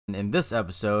In this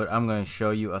episode, I'm going to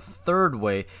show you a third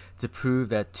way to prove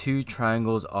that two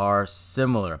triangles are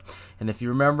similar. And if you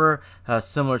remember,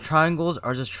 similar triangles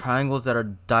are just triangles that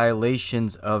are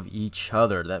dilations of each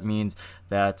other. That means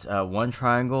that one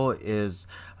triangle is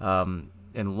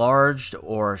enlarged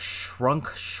or shrank,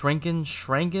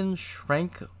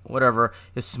 whatever,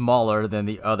 is smaller than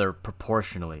the other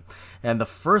proportionally. And the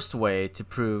first way to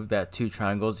prove that two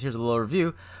triangles, here's a little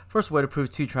review. First way to prove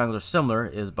two triangles are similar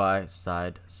is by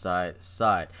side, side,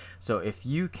 side. So if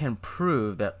you can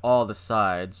prove that all the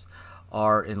sides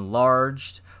are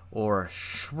enlarged or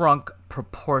shrunk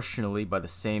proportionally by the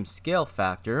same scale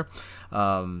factor,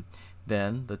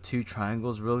 then the two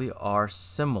triangles really are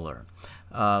similar.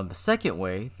 The second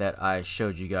way that I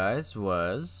showed you guys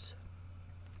was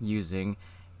using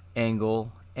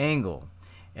angle,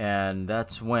 and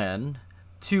that's when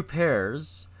two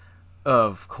pairs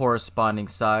of corresponding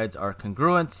sides are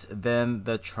congruent, then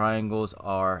the triangles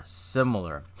are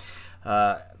similar.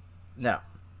 Now,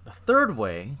 the third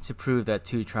way to prove that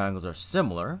two triangles are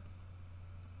similar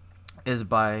is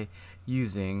by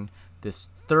using this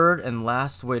third and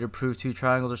last way to prove two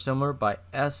triangles are similar by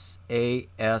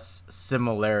SAS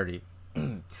similarity.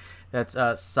 That's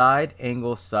side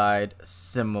angle side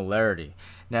similarity.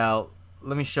 Now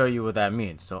let me show you what that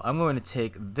means. So I'm going to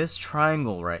take this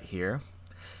triangle right here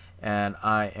and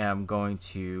I am going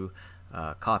to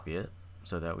copy it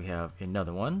so that we have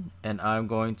another one, and I'm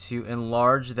going to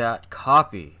enlarge that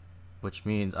copy, which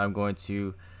means I'm going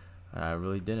to, I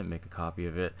really didn't make a copy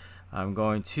of it, I'm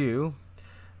going to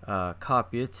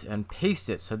copy it and paste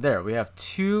it. So there we have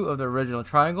two of the original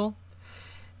triangle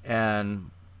and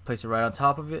place it right on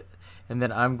top of it, and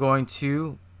then I'm going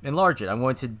to enlarge it. I'm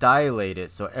going to dilate it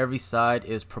so every side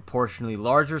is proportionally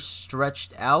larger,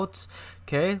 stretched out.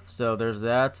 Okay, so there's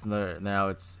that. Now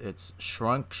it's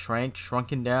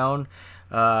shrunken down,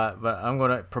 but I'm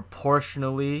going to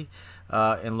proportionally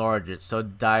enlarge it, so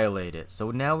dilate it.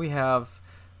 So now we have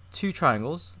two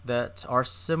triangles that are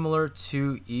similar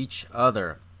to each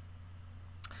other.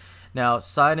 Now,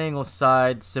 side angle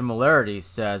side similarity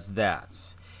says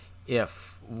that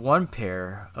if one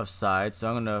pair of sides, so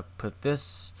I'm going to put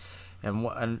this, and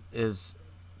one is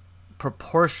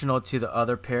proportional to the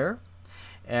other pair,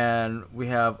 and we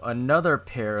have another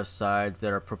pair of sides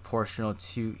that are proportional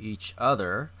to each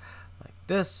other, like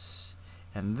this,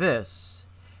 and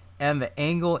the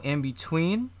angle in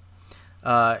between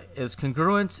is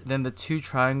congruent, then the two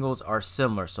triangles are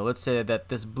similar. So let's say that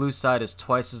this blue side is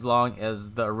twice as long as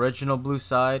the original blue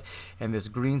side, and this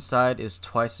green side is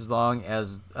twice as long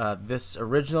as this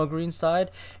original green side,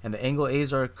 and the angle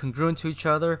A's are congruent to each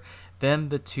other, then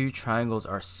the two triangles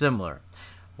are similar.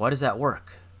 Why does that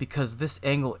work? Because this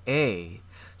angle A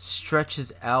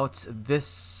stretches out this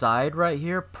side right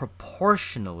here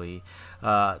proportionally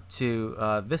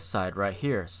to this side right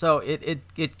here. So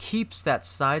it keeps that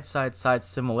side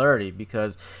similarity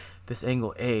because this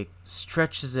angle A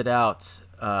stretches it out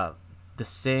the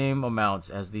same amounts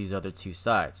as these other two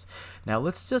sides. Now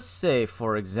let's just say,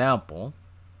 for example,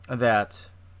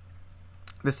 that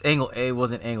this angle A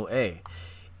wasn't angle A.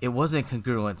 It wasn't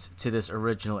congruent to this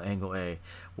original angle A.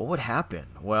 What would happen?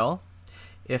 Well,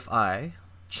 if I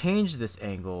change this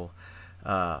angle,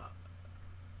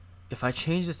 if I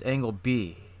change this angle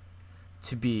B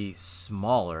to be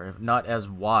smaller, not as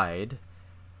wide,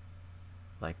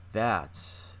 like that,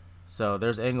 so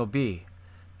there's angle B,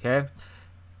 okay?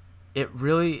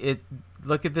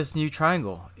 Look at this new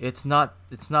triangle. It's not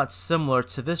similar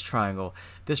to this triangle.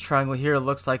 This triangle here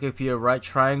looks like it could be a right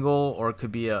triangle, or it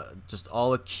could be a just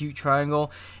all acute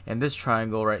triangle, and this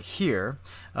triangle right here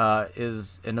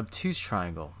is an obtuse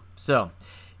triangle. So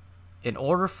in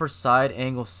order for side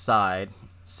angle side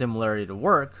similarity to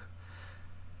work,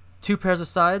 two pairs of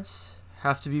sides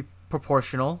have to be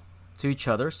proportional to each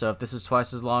other. So if this is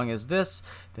twice as long as this,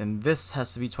 then this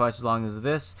has to be twice as long as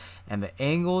this, and the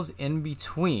angles in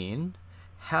between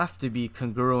have to be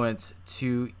congruent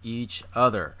to each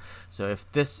other. So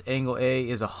if this angle A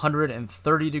is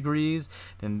 130 degrees,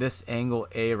 then this angle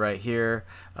A right here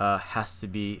has to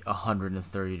be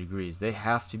 130 degrees. They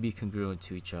have to be congruent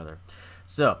to each other.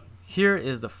 So here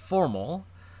is the formal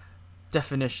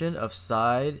definition of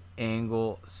side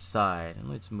angle side. And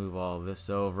let's move all of this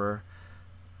over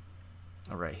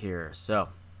right here. So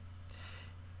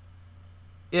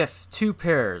if two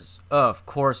pairs of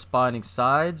corresponding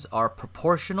sides are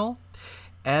proportional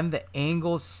and the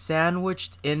angles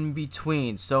sandwiched in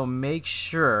between, so make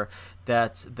sure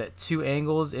that the two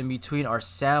angles in between are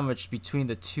sandwiched between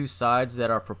the two sides that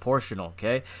are proportional.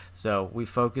 Okay, so we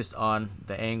focused on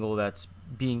the angle that's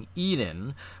being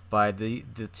eaten by the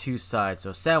two sides,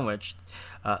 so sandwiched,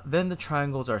 then the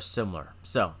triangles are similar.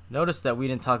 So notice that we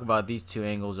didn't talk about these two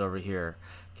angles over here.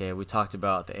 Okay, we talked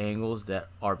about the angles that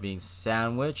are being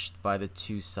sandwiched by the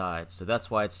two sides. So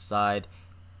that's why it's side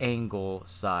angle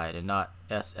side and not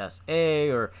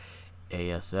SSA or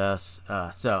ASS.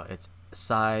 So it's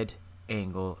side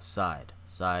angle side,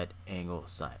 side angle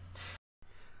side.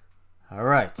 All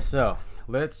right, so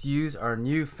let's use our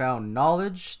newfound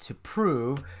knowledge to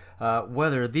prove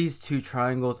whether these two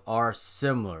triangles are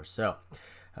similar. So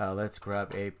let's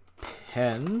grab a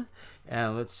pen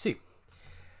and let's see.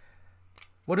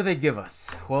 What do they give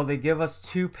us? Well, they give us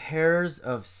two pairs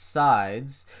of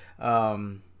sides,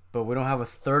 but we don't have a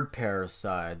third pair of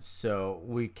sides, so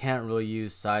we can't really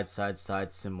use side, side,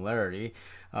 side similarity.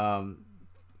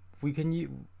 We can use,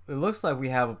 it looks like we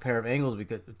have a pair of angles we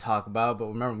could talk about, but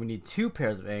remember we need two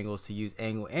pairs of angles to use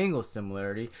angle-angle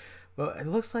similarity. But it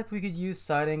looks like we could use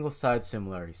side angle side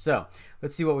similarity. So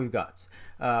let's see what we've got.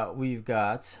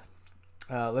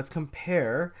 Let's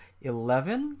compare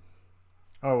 11,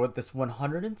 or with this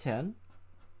 110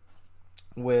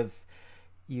 with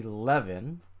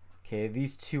 11. Okay,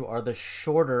 these two are the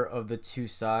shorter of the two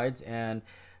sides, and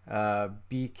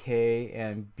BK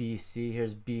and BC.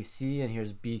 Here's BC and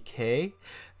here's BK.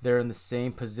 They're in the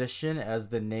same position as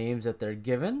the names that they're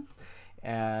given.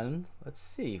 And let's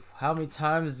see, how many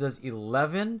times does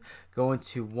 11 go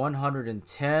into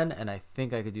 110? And I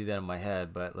think I could do that in my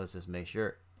head, but let's just make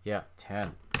sure. Yeah,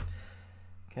 10.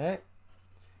 Okay.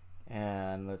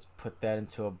 And let's put that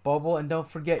into a bubble. And don't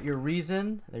forget your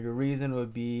reason. Your reason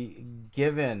would be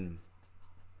given.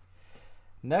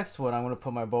 Next one, I'm going to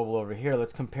put my bubble over here.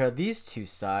 Let's compare these two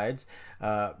sides.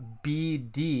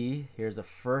 BD, here's a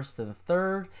first and a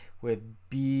third, with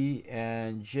B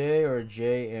and J, or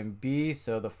J and B,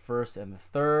 so the first and the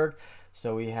third.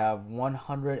 So we have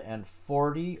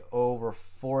 140 over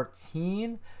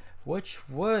 14, which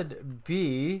would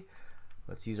be,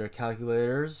 let's use our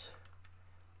calculators,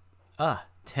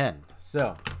 10.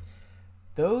 So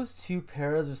those two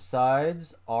pairs of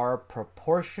sides are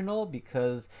proportional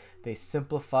because they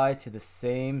simplify to the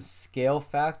same scale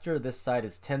factor. This side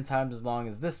is 10 times as long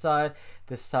as this side.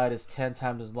 This side is 10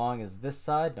 times as long as this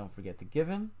side. Don't forget the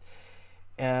given.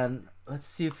 And let's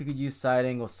see if we could use side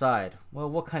angle side. Well,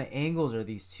 what kind of angles are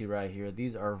these two right here?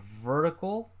 These are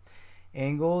vertical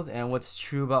angles, and what's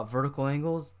true about vertical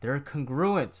angles? They're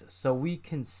congruent. So we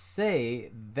can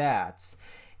say that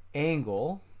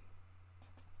angle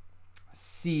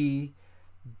CBD,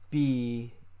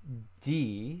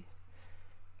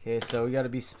 okay, so we got to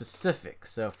be specific.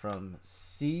 So from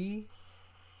C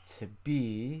to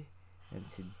B and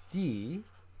to D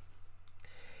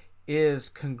is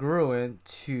congruent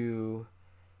to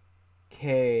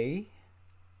K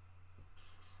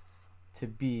to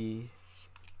B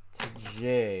to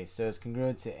J. So it's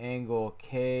congruent to angle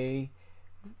K,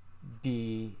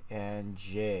 B, and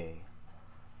J.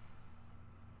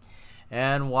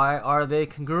 And why are they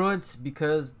congruent?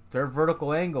 Because they're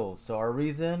vertical angles. So our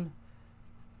reason,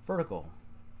 vertical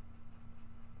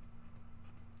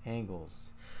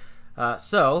angles.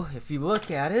 So if you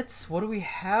look at it, what do we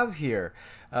have here?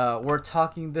 We're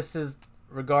talking, this is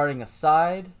regarding a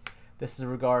side, this is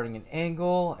regarding an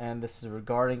angle, and this is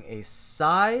regarding a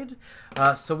side.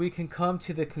 So we can come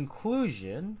to the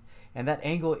conclusion, and that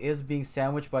angle is being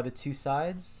sandwiched by the two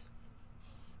sides,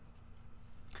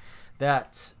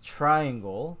 that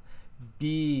triangle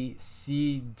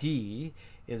BCD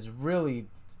is really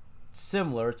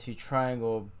similar to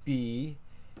triangle BKJ.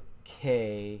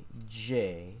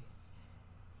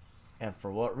 And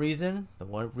for what reason? The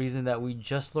one reason that we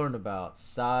just learned about,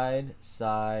 side,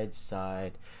 side,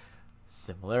 side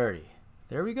similarity.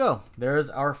 There we go.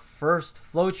 There's our first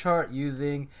flowchart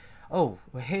using, oh,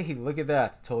 hey, look at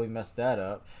that. Totally messed that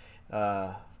up.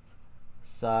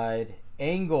 Side,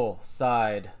 angle,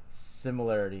 side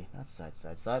similarity. Not side,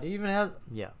 side, side. It even has,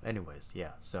 yeah, anyways,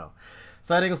 yeah. So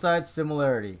side, angle, side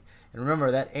similarity. And remember,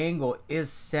 that angle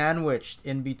is sandwiched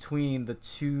in between the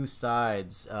two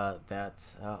sides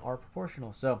that are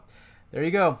proportional. So there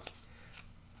you go.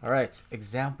 All right,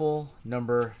 example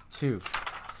number 2.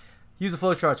 Use the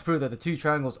flowchart to prove that the two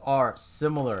triangles are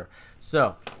similar.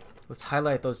 So let's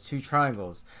highlight those two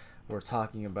triangles. We're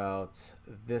talking about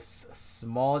this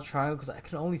small triangle because I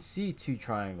can only see two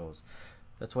triangles.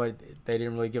 That's why they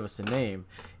didn't really give us a name.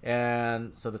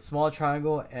 And so the small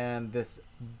triangle and this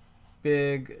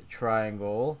big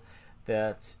triangle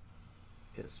that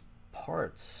is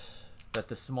that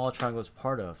the small triangle is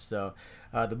part of. So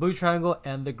the blue triangle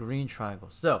and the green triangle.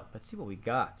 So let's see what we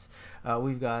got.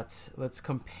 Let's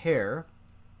compare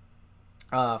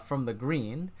from the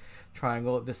green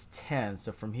triangle, this 10.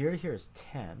 So from here to here is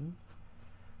 10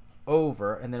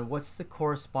 over, and then what's the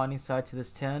corresponding side to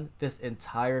this 10? This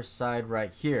entire side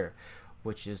right here,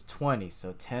 which is 20.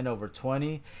 So 10 over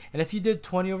 20. And if you did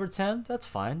 20 over 10, that's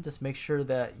fine. Just make sure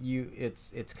that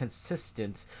it's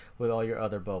consistent with all your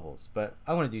other bubbles. But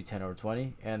I want to do 10 over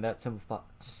 20, and that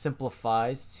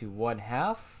simplifies to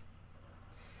 1/2.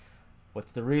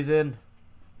 What's the reason?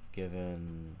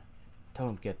 Given.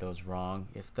 Don't get those wrong.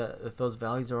 If those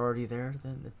values are already there,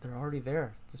 then they're already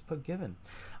there. Just put given.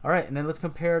 All right, and then let's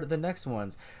compare to the next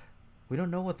ones. We don't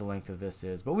know what the length of this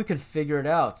is, but we can figure it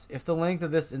out. If the length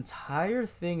of this entire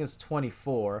thing is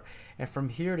 24, and from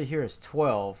here to here is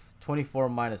 12, 24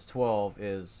 minus 12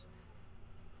 is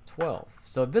 12.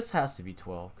 So this has to be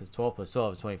 12, because 12 plus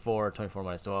 12 is 24, 24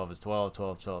 minus 12 is 12,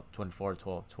 12, 12, 24,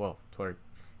 12, 12, 20.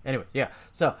 Anyway, yeah,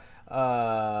 so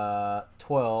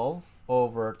 12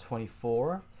 over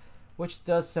 24, which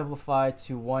does simplify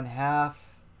to 1/2.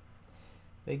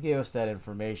 They gave us that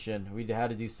information. We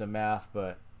had to do some math,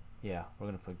 but yeah, we're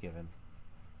gonna put given.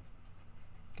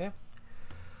 Okay.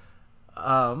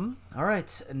 All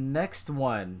right, next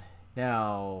one.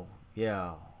 Now,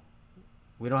 yeah,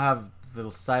 we don't have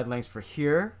the side lengths for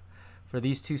here, for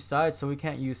these two sides, so we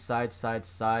can't use side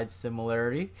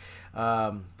similarity.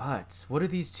 But what do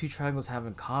these two triangles have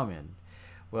in common?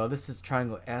 Well, this is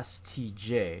triangle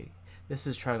STJ. This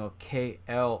is triangle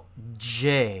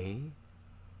KLJ.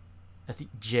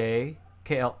 STJ,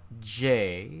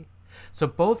 KLJ. So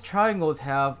both triangles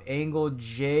have angle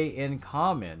J in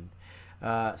common.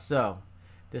 So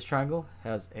this triangle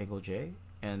has angle J,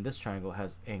 and this triangle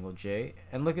has angle J.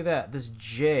 And look at that. This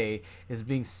J is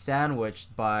being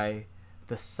sandwiched by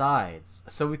the sides.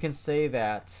 So we can say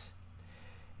that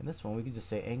in this one, we can just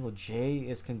say angle J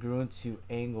is congruent to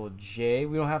angle J.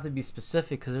 We don't have to be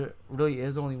specific because there really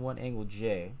is only one angle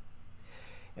J.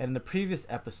 And in the previous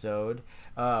episode,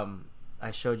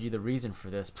 I showed you the reason for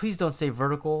this. Please don't say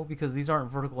vertical, because these aren't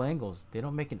vertical angles. They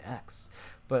don't make an X.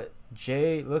 But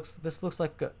this looks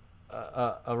like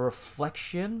a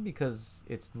reflection because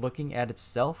it's looking at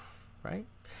itself, right?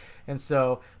 And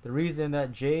so the reason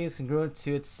that J is congruent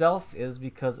to itself is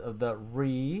because of the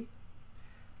reflexive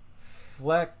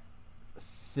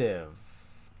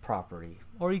property,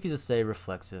 or you could just say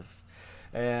reflexive.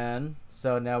 And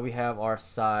so now we have our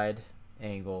side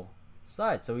angle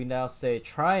side. So we now say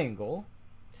triangle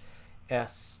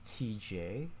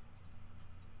STJ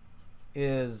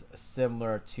is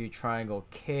similar to triangle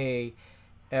KLJ.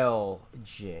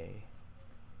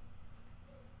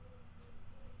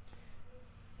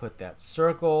 Put that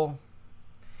circle,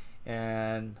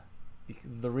 and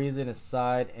the reason is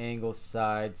side angle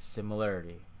side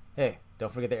similarity. Hey,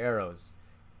 don't forget the arrows.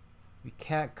 We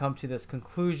can't come to this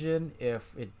conclusion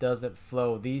if it doesn't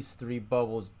flow. These three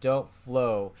bubbles don't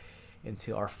flow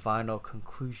into our final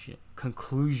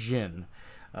conclusion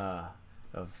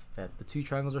of that the two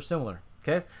triangles are similar.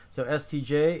 Okay, so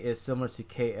STJ is similar to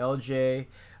KLJ.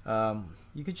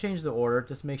 You could change the order.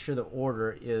 Just make sure the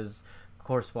order is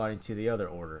corresponding to the other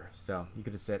order. So you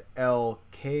could have said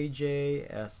LKJ,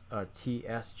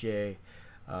 TSJ.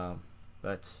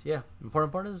 But yeah,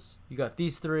 important part is you got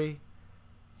these three,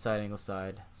 side angle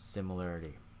side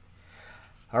similarity.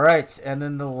 All right, and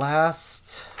then the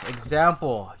last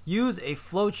example. Use a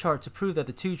flowchart to prove that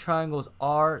the two triangles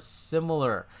are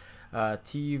similar.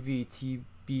 TUV,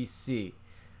 TBC.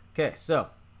 Okay, so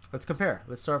let's compare.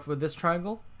 Let's start with this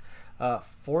triangle.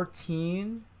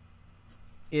 14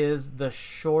 is the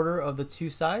shorter of the two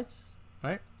sides,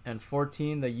 right? And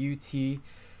 14, the UT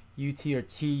or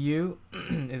TU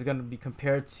is going to be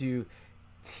compared to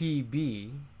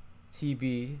TB.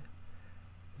 TB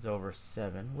is over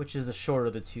 7, which is the shorter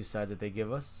of the two sides that they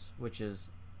give us, which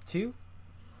is 2.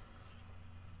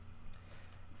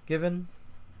 Given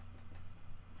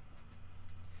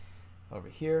over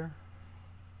here,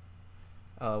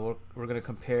 we're going to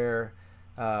compare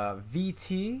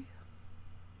VT,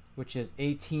 which is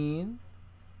 18,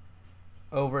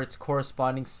 over its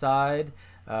corresponding side,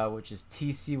 which is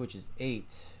TC, which is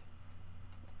 8.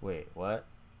 Wait, what?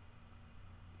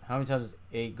 How many times does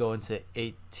 8 go into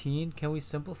 18? Can we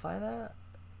simplify that?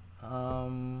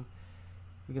 We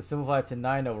can simplify it to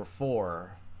 9 over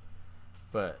 4.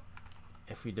 But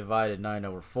if we divided 9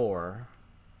 over 4,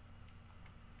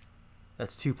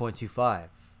 that's 2.25.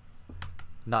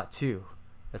 Not 2.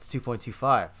 That's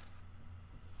 2.25.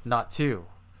 Not 2.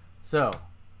 So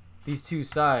these two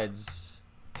sides,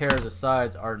 pairs of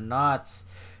sides, are not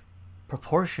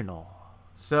proportional.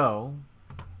 So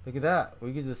look at that.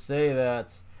 We could just say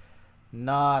that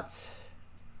not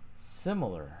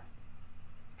similar,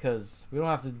 because we don't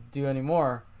have to do any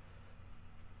more.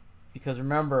 Because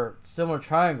remember, similar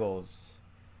triangles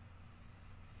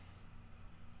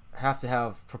have to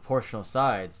have proportional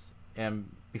sides.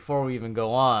 And before we even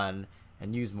go on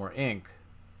and use more ink,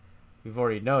 we've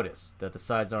already noticed that the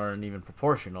sides aren't even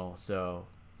proportional. So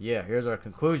yeah, here's our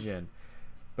conclusion.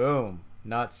 Boom,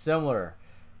 not similar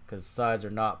because sides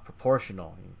are not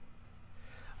proportional.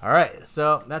 All right,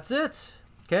 so that's it.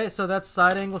 Okay, so that's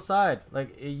side angle side.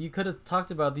 Like, you could have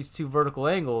talked about these two vertical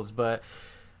angles, but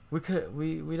we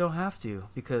don't have to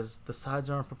because the sides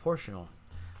aren't proportional.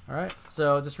 All right,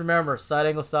 so just remember, side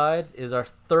angle side is our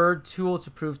third tool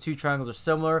to prove two triangles are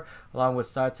similar, along with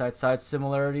side side side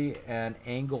similarity and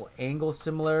angle angle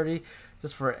similarity.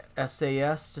 Just for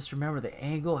SAS, just remember the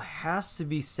angle has to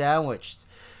be sandwiched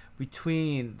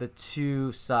between the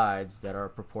two sides that are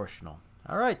proportional.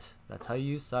 All right, that's how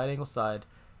you use side angle side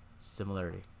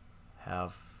similarity.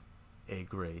 Have a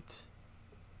great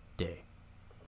day.